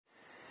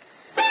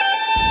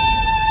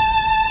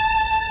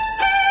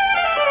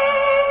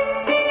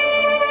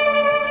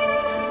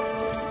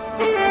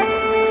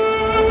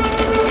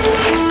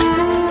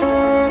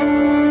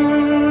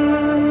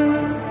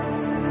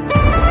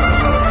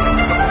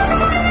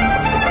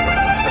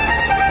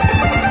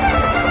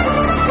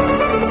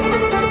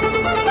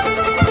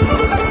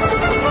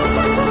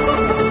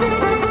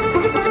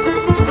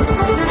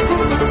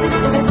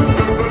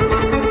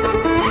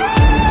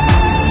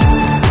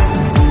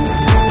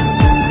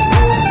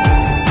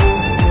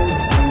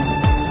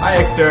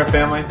XTERRA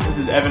family. This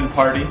is Evan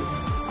Pardi.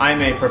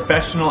 I'm a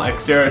professional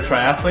XTERRA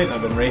triathlete and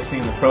I've been racing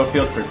in the pro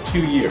field for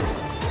 2 years.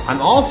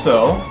 I'm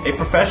also a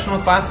professional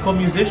classical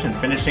musician,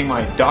 finishing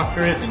my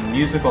doctorate in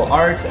musical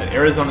arts at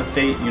Arizona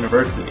State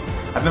University.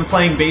 I've been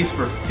playing bass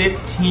for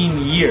 15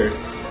 years,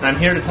 and I'm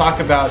here to talk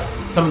about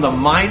some of the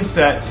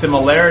mindset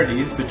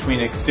similarities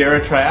between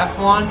XTERRA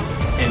triathlon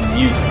and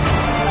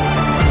music.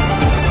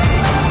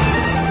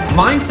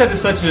 Mindset is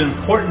such an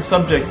important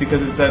subject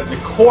because it's at the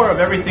core of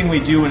everything we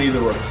do when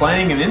either we're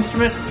playing an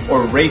instrument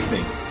or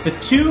racing. The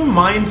two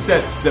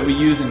mindsets that we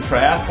use in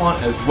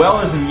triathlon as well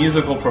as in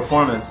musical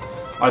performance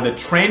are the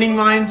training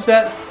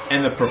mindset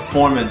and the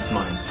performance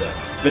mindset.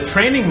 The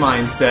training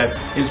mindset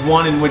is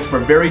one in which we're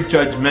very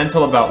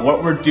judgmental about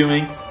what we're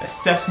doing,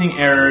 assessing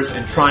errors,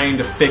 and trying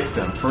to fix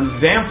them. For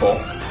example,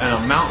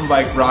 on a mountain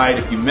bike ride,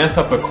 if you mess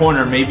up a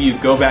corner, maybe you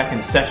go back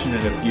and session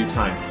it a few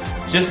times.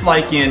 Just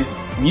like in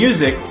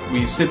music,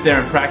 we sit there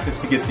and practice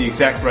to get the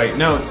exact right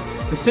notes.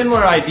 The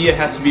similar idea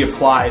has to be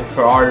applied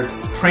for our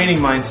training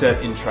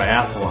mindset in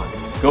triathlon.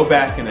 Go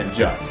back and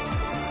adjust.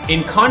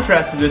 In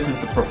contrast to this is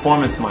the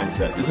performance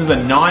mindset. This is a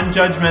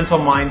non-judgmental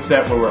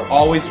mindset where we're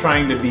always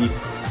trying to be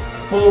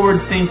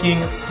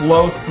forward-thinking,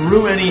 flow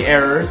through any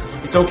errors.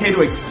 It's okay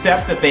to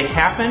accept that they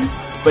happen,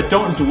 but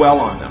don't dwell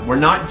on them. We're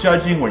not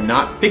judging, we're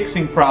not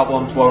fixing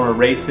problems while we're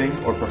racing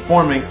or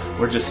performing.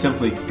 We're just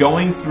simply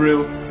going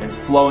through and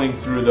flowing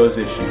through those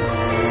issues.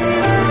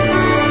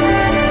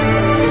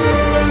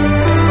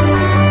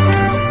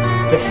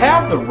 To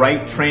have the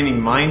right training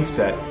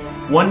mindset,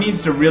 one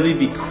needs to really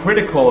be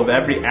critical of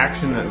every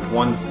action that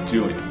one's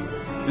doing.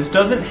 This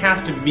doesn't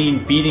have to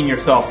mean beating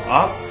yourself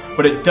up,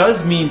 but it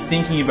does mean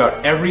thinking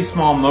about every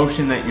small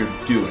motion that you're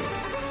doing.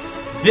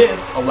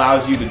 This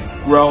allows you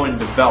to grow and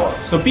develop.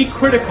 So be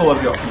critical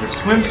of your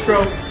swim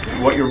stroke,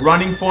 what your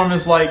running form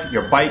is like,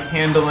 your bike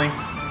handling,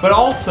 but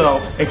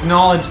also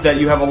acknowledge that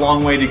you have a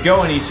long way to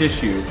go in each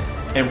issue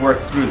and work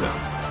through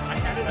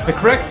them. The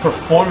correct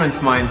performance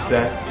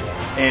mindset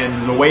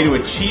and the way to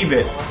achieve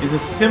it is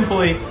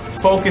simply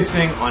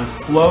focusing on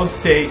flow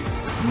state,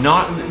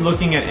 not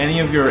looking at any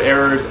of your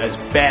errors as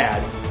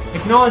bad,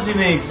 acknowledging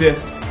they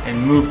exist,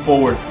 and move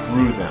forward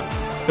through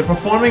them. The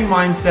performing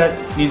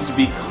mindset needs to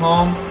be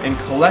calm and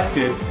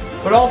collected,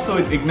 but also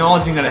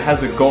acknowledging that it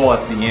has a goal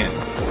at the end.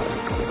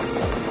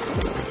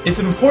 It's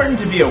important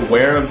to be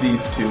aware of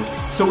these two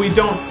so we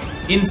don't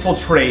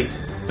infiltrate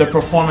the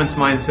performance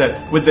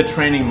mindset with the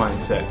training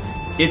mindset.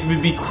 It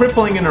would be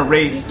crippling in a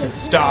race to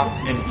stop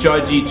and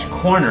judge each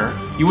corner.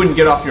 You wouldn't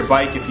get off your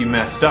bike if you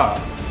messed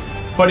up.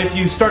 But if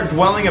you start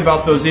dwelling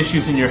about those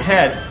issues in your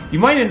head, you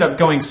might end up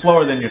going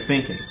slower than you're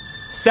thinking.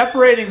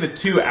 Separating the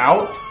two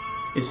out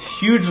is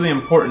hugely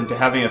important to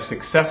having a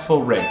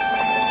successful race.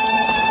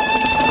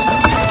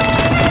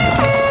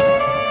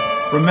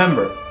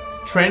 Remember,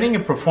 training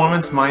and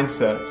performance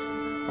mindsets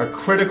are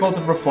critical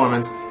to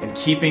performance and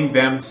keeping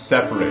them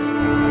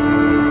separated.